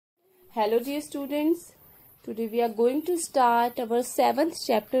Hello dear students, today we are going to start our 7th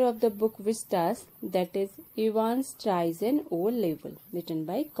chapter of the book Vistas, that is Evans Tries an O-Level, written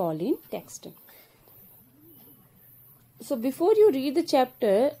by Colin Texton. So before you read the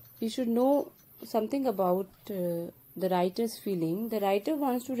chapter, you should know something about the writer's feeling. The writer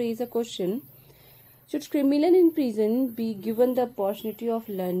wants to raise a question: should criminal in prison be given the opportunity of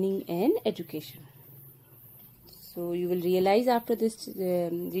learning and education? So you will realize after this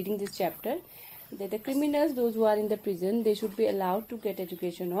reading this chapter that the criminals, those who are in the prison, they should be allowed to get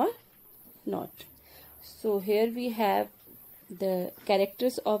education or not. So here we have the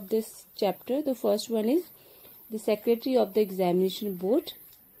characters of this chapter. The first one is the secretary of the examination board,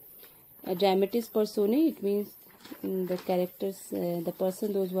 a dramatis personae. It means the characters, the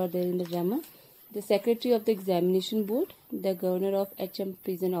person, those who are there in the drama. The secretary of the examination board, the governor of HM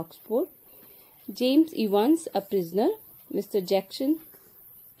prison Oxford, James Evans, a prisoner, Mr. Jackson,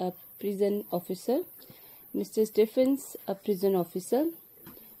 a prison officer, Mr. Stephens, a prison officer,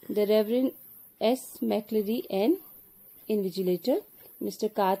 the Reverend S. McCleary, an invigilator,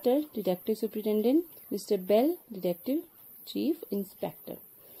 Mr. Carter, detective superintendent, Mr. Bell, detective chief inspector.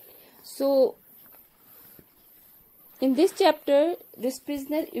 So, in this chapter, this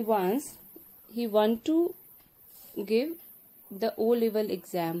prisoner Evans, he want to give the O-level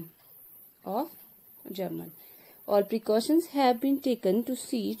exam of German. All precautions have been taken to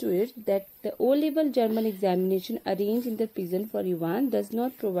see to it that the O-level German examination arranged in the prison for Ivan does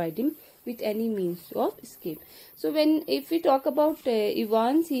not provide him with any means of escape. So if we talk about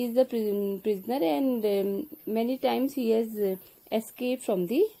Evans, he is the prisoner, and many times he has escaped from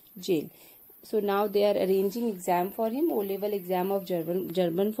the jail. So now they are arranging exam for him, O-level exam of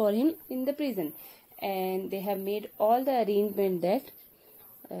German for him in the prison, and they have made all the arrangement that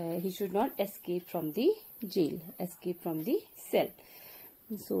he should not escape from the jail, escape from the cell.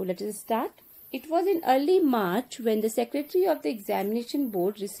 So let us start. It was in early March when the secretary of the examination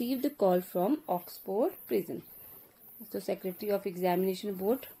board received the call from Oxford prison. So secretary of examination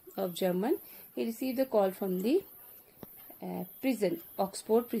board of German, he received the call from the prison,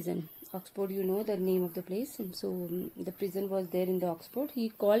 Oxford prison. Oxford, you know the name of the place. And so the prison was there in the Oxford. He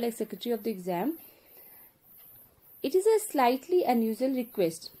called as secretary of the exam. It is a slightly unusual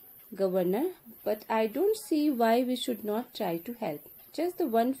request, Governor, but I don't see why we should not try to help. Just the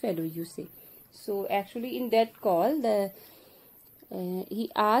one fellow, you say. So actually in that call,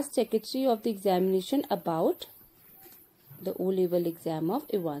 he asked secretary of the examination about the O-level exam of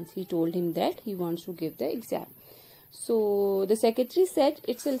Evans. He told him that he wants to give the exam. So the secretary said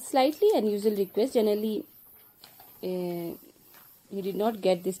it's a slightly unusual request. Generally, he did not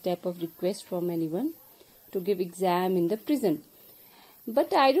get this type of request from anyone to give exam in the prison,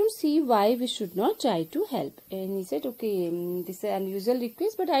 but I don't see why we should not try to help. And he said, okay, this is an unusual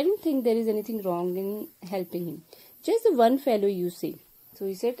request, but I don't think there is anything wrong in helping him. Just the one fellow, you say. So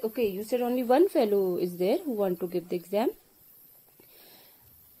he said, okay, you said only one fellow is there who want to give the exam.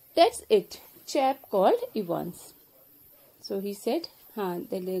 That's it, chap called Evans. So he said,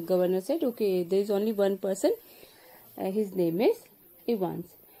 the governor said, okay, there is only one person, his name is Evans.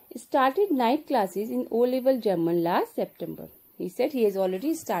 Started night classes in O-level German last September. He said he has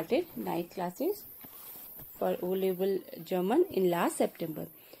already started night classes for O-level German in last September.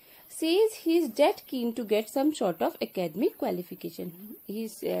 Says he is dead keen to get some sort of academic qualification. He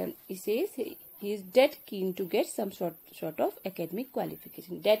says he is dead keen to get some sort of academic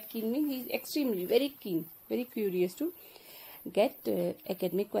qualification. Dead keen means he is extremely very keen, very curious to get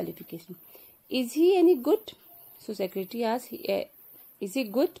academic qualification. Is he any good? So secretary asked, is he a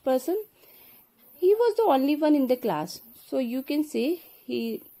good person? He was the only one in the class. So you can say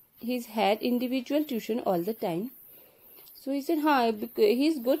he's had individual tuition all the time. So he said,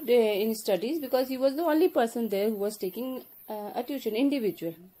 he's good in studies because he was the only person there who was taking a tuition,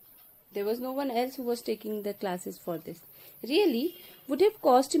 individual. There was no one else who was taking the classes for this. Really, would have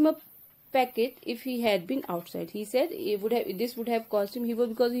cost him a packet if he had been outside. He said this would have cost him,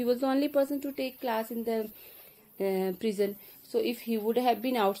 because he was the only person to take class in the prison. So if he would have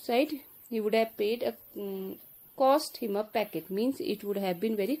been outside, he would have paid cost him a packet. Means it would have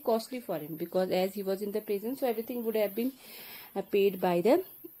been very costly for him, because as he was in the prison, so everything would have been paid by the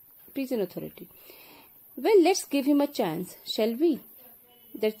prison authority. Well, let's give him a chance, shall we?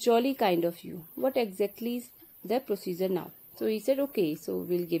 That's jolly kind of you. What exactly is the procedure now? So he said, okay, so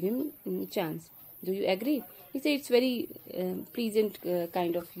we'll give him a chance. Do you agree? He said, it's very pleasant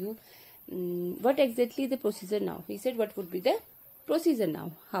kind of you. What exactly the procedure now? He said, what would be the procedure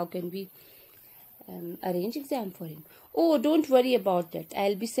now? How can we arrange exam for him? Oh, don't worry about that.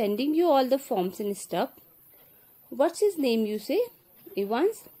 I'll be sending you all the forms and stuff. What's his name, you say?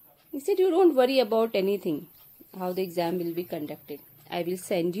 Evans? He said, you don't worry about anything, how the exam will be conducted. I will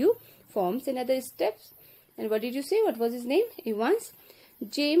send you forms and other steps. And what did you say? What was his name? Evans?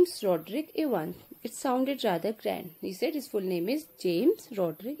 James Roderick Evans. It sounded rather grand. He said his full name is James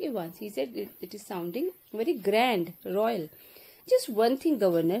Roderick Evans. He said it is sounding very grand, royal. Just one thing,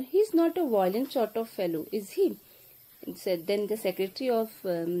 Governor. He is not a violent sort of fellow, is he? And said then the secretary of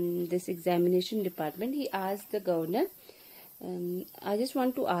this examination department, he asked the governor, I just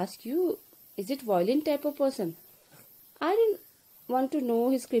want to ask you, is it violent type of person? I didn't want to know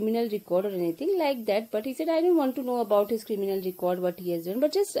his criminal record or anything like that, but he said, I don't want to know about his criminal record, what he has done,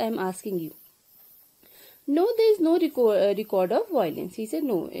 but just I am asking you. No, there is no record of violence. He said,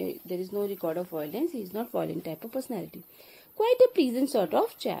 no, there is no record of violence. He is not violent type of personality. Quite a pleasant sort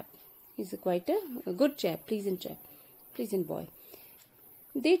of chap. He's quite a good chap, pleasant boy.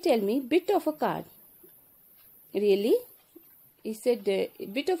 They tell me, bit of a card. Really? He said,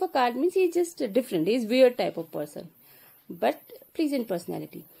 bit of a card means he's just different. He's weird type of person, but pleasant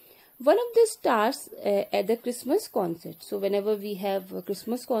personality. One of the stars at the Christmas concert. So whenever we have a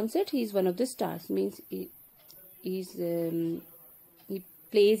Christmas concert, he is one of the stars. Means he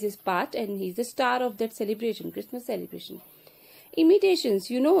plays his part and he's the star of that celebration, Christmas celebration. Imitations,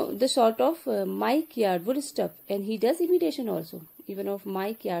 you know, the sort of Mike Yardwood stuff, and he does imitation also. Even of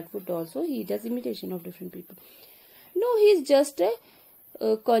Mike Yardwood also, he does imitation of different people. No, he's just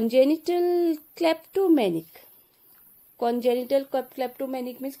a congenital kleptomaniac. Congenital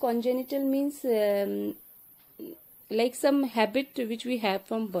kleptomaniac means, congenital means like some habit which we have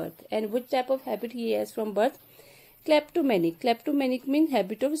from birth. And which type of habit he has from birth? Kleptomaniac. Kleptomaniac means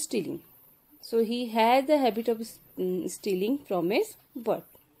habit of stealing. So he has the habit of stealing from his birth.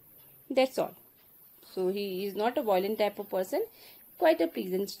 That's all. So he is not a violent type of person. Quite a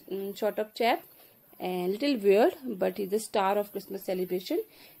pleasant sort of chap. And little weird, but he's the star of Christmas celebration.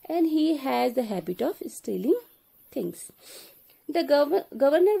 And he has the habit of stealing things. The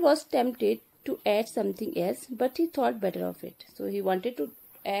governor was tempted to add something else, but he thought better of it. So he wanted to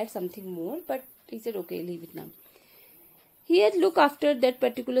add something more, but he said, okay, leave it now. He had looked after that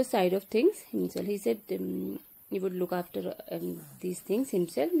particular side of things himself. He said he would look after these things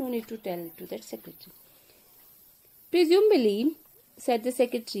himself. No need to tell to that secretary. Presumably, said the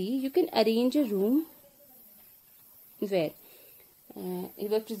secretary, you can arrange a room where? He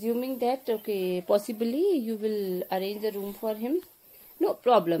was presuming that, okay, possibly you will arrange a room for him. No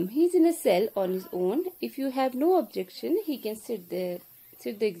problem. He's in a cell on his own. If you have no objection, he can sit the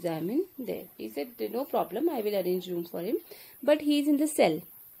exam there. He said, no problem, I will arrange room for him. But he is in the cell,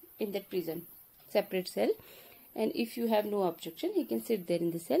 in that prison, separate cell. And if you have no objection, he can sit there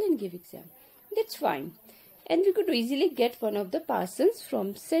in the cell and give exam. That's fine. And we could easily get one of the parsons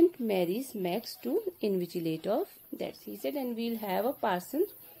from St. Mary's Max to invigilate of that. He said, and we'll have a parson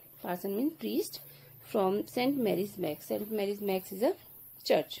means priest, from St. Mary's Max. St. Mary's Max is a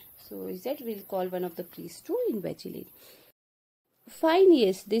church. So he said, we'll call one of the priests to invigilate. Fine,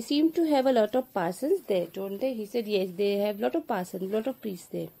 yes, they seem to have a lot of parsons there, don't they? He said, yes, they have a lot of parsons, a lot of priests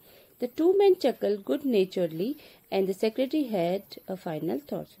there. The two men chuckled good-naturedly, and the secretary had a final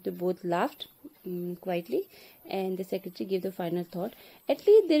thought. So they both laughed quietly, and the secretary gave the final thought. At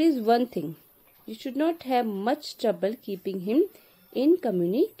least there is one thing. You should not have much trouble keeping him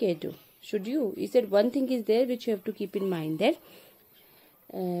incommunicado. Should you? He said one thing is there which you have to keep in mind, that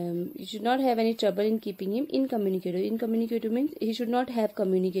you should not have any trouble in keeping him incommunicado. Incommunicado means he should not have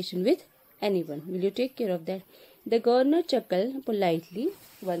communication with anyone. Will you take care of that? The governor chuckled politely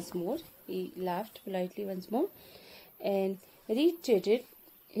once more. He laughed politely once more and reiterated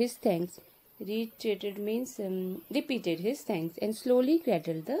his thanks. Reiterated means repeated his thanks and slowly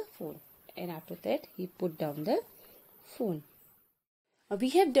cradled the phone. And after that, he put down the phone. We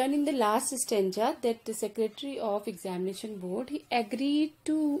have done in the last stanza that the Secretary of Examination Board, he agreed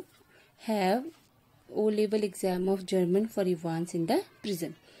to have O-level exam of German for Evans in the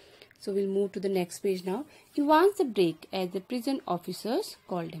prison. So we'll move to the next page now. Evans the Break, as the prison officers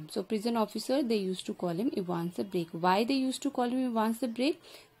called him. So prison officer, they used to call him Evans the Break. Why they used to call him Evans the Break?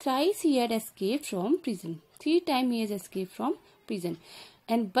 Thrice he had escaped from prison. 3 times he has escaped from prison.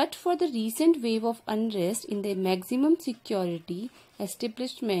 And but for the recent wave of unrest in the maximum security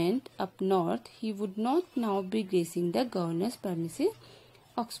establishment up north, he would not now be gracing the governor's premises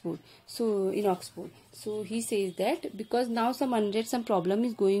Oxford. So in Oxford. So he says that because now some unrest, some problem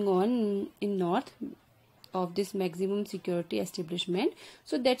is going on in north of this maximum security establishment.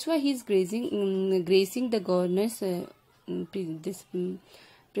 So that's why he is gracing the governor's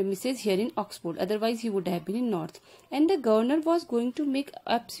premises here in Oxford. Otherwise he would have been in north. And the governor was going to make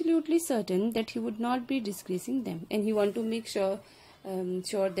absolutely certain that he would not be disgracing them. And he want to make sure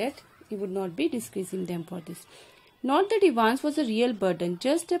sure that he would not be disgracing them for this. Not that Evans was a real burden,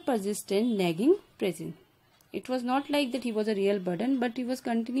 just a persistent, nagging presence. It was not like that he was a real burden, but he was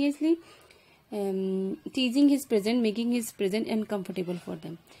continuously teasing his present, making his present uncomfortable for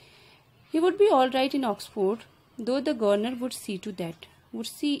them. He would be all right in Oxford, though the governor would see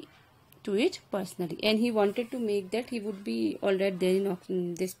to it personally, and he wanted to make that he would be all right there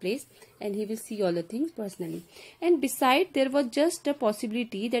in this place, and he will see all the things personally. And besides, there was just a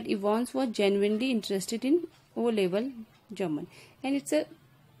possibility that Evans was genuinely interested in O-level German, and it's a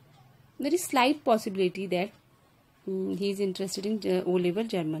very slight possibility that he is interested in O-level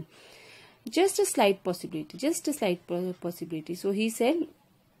German. Just a slight possibility, So he said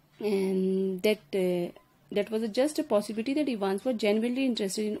that was just a possibility that Evans was genuinely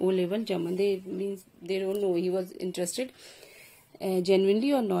interested in O-level German. They don't know he was interested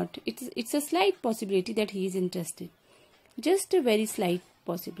genuinely or not. It's a slight possibility that he is interested. Just a very slight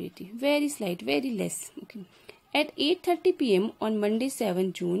possibility, very slight, very less. Okay. At 8:30 p.m. on Monday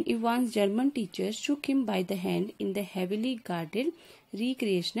 7 June, Evans' German teacher shook him by the hand in the heavily guarded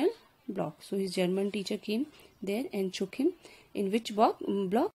recreational block. So his German teacher came there and shook him. In which block?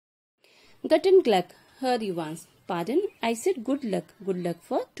 Guten Glück, Herr Evans. Pardon, I said good luck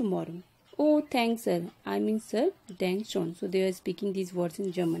for tomorrow. Oh, thanks, sir. I mean, sir, thanks, John. So they are speaking these words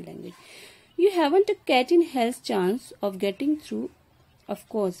in German language. You haven't a cat in hell's chance of getting through, of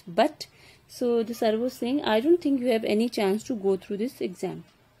course, but... So the sir was saying, I don't think you have any chance to go through this exam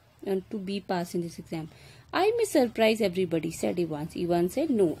and to be passed in this exam. I may surprise everybody, said Evans. Evans said,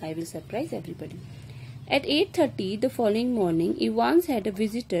 no, I will surprise everybody. At 8:30 the following morning, Evans had a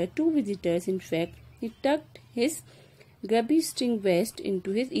visitor, 2 visitors in fact. He tucked his grubby string vest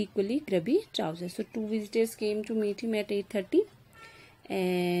into his equally grubby trousers. So 2 visitors came to meet him at 8:30,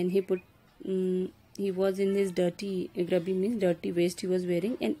 and he was in his grubby means dirty vest he was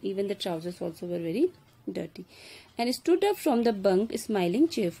wearing, and even the trousers also were very dirty. And he stood up from the bunk smiling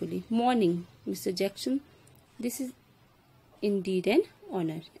cheerfully. Morning, Mr. Jackson. This is indeed an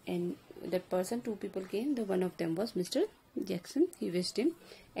honor. And that person, 2 people came. The one of them was Mr. Jackson. He wished him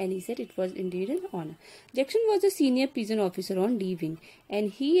and he said it was indeed an honor. Jackson was a senior prison officer on leaving,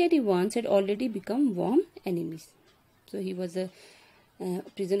 and he and Evans had already become warm enemies. So he was a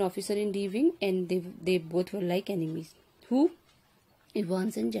prison officer in leaving, and they both were like enemies. Who?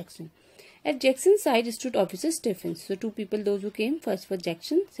 Evans and Jackson. At Jackson's side stood Officer Stephens. So 2 people, those who came, first was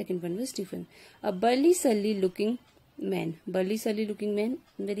Jackson, second one was Stephen. A burly, surly looking man,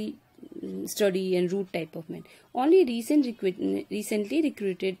 very sturdy and rude type of man. Only recently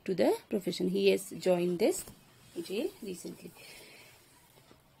recruited to the profession. He has joined this jail recently.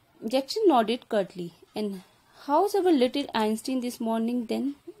 Jackson nodded curtly. And how's our little Einstein this morning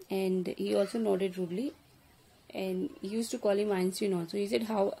then? And he also nodded rudely. And he used to call him Einstein also. He said,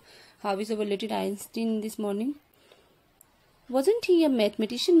 how is our little Einstein this morning? Wasn't he a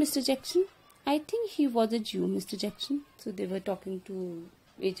mathematician, Mr. Jackson? I think he was a Jew, Mr. Jackson. So they were talking to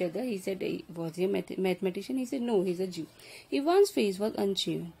each other. He said, was he a mathematician? He said, no, he's a Jew. Ivan's face was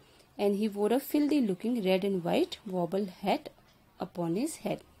unshaven, and he wore a filthy looking red and white wobble hat upon his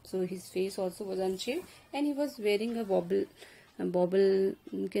head. So his face also was unshaved, and he was wearing a wobble,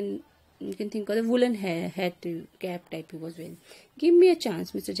 you can think of the woolen hat cap type he was wearing. Give me a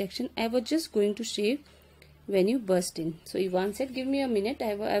chance, Mr. Jackson. I was just going to shave when you burst in. So Ivan said, give me a minute.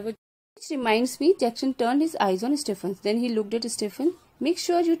 I was. Which reminds me, Jackson turned his eyes on Stephens. Then he looked at Stephen. Make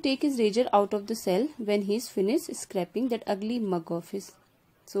sure you take his razor out of the cell when he's finished scraping that ugly mug of his.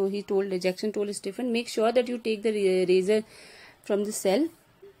 So Jackson told Stephen, make sure that you take the razor from the cell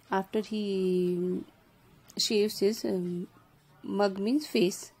after he shaves his mug means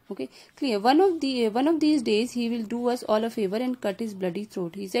face. Okay, clear. One of these days he will do us all a favor and cut his bloody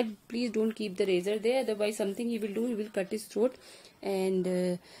throat. He said, please don't keep the razor there, otherwise something he will do, he will cut his throat,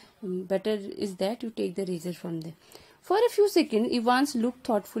 and better is that you take the razor from there. For a few seconds, Evans looked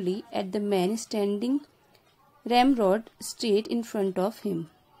thoughtfully at the man standing ramrod straight in front of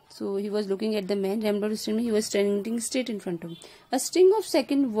him. So he was looking at the man, ramrod straight, he was standing straight in front of him. A string of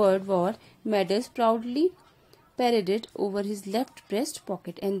Second World War medals proudly paraded over his left breast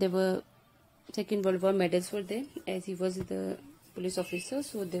pocket, and there were Second World War medals were there, as he was the police officer,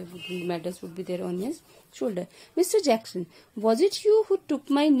 so the medals would be there on his shoulder. Mr. Jackson, was it you who took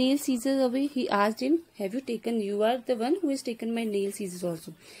my nail scissors away? He asked him. You are the one who has taken my nail scissors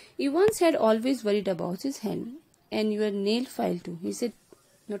also. Evans had always worried about his hand and your nail file too. He said,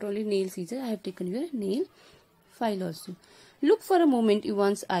 not only nail scissors, I have taken your nail file also. Look, for a moment,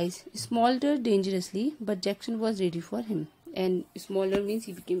 Evans' eyes smoldered dangerously, but Jackson was ready for him. And smolder means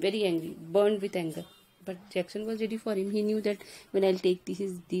he became very angry, burned with anger. But Jackson was ready for him. He knew that when I'll take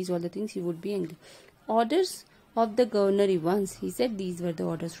these all the things, he would be angry. Orders of the governor Evans. He said these were the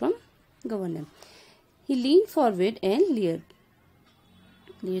orders from governor. He leaned forward and leered.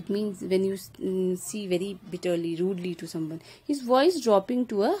 Leered means when you see very bitterly, rudely to someone. His voice dropping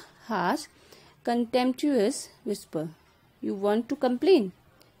to a harsh, contemptuous whisper. You want to complain?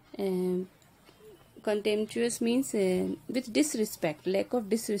 Contemptuous means with disrespect, lack of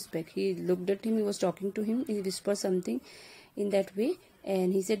disrespect. He looked at him, he was talking to him, he whispered something in that way,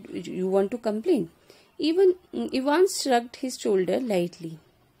 and he said, you want to complain? Even Evans shrugged his shoulder lightly.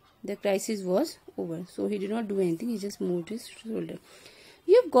 The crisis was over, so he did not do anything, he just moved his shoulder.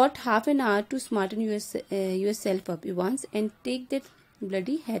 You have got half an hour to smarten yourself up, Evans, and take that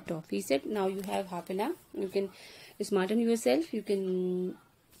bloody hat off. He said, now you have half an hour, you can smarten yourself, you can,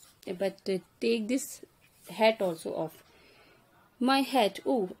 but take this hat also off. My hat.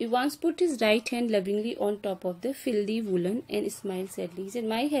 Oh, Evans put his right hand lovingly on top of the filthy woolen and smiled sadly. He said,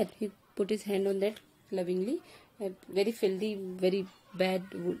 my hat. He put his hand on that lovingly. Very filthy, very bad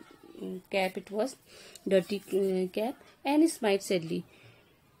cap it was. Dirty cap. And he smiled sadly.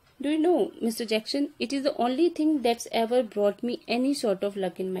 Do you know, Mr. Jackson, it is the only thing that's ever brought me any sort of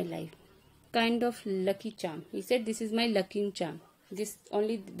luck in my life. Kind of lucky charm. He said, this is my lucky charm. This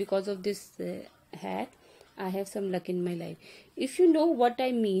only because of this hat I have some luck in my life, if you know what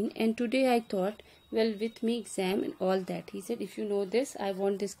I mean. And today I thought, well, with me exam and all that. He said, if you know this, I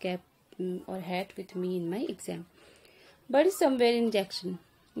want this cap or hat with me in my exam. But somewhere in Jackson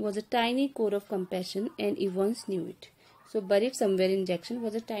was a tiny core of compassion, and Evans knew it. So buried somewhere in Jackson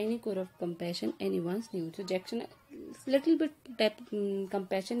was a tiny core of compassion, and Evans knew it. So Jackson, little bit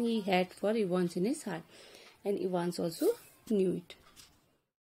compassion he had for Evans in his heart, and Evans also knew it.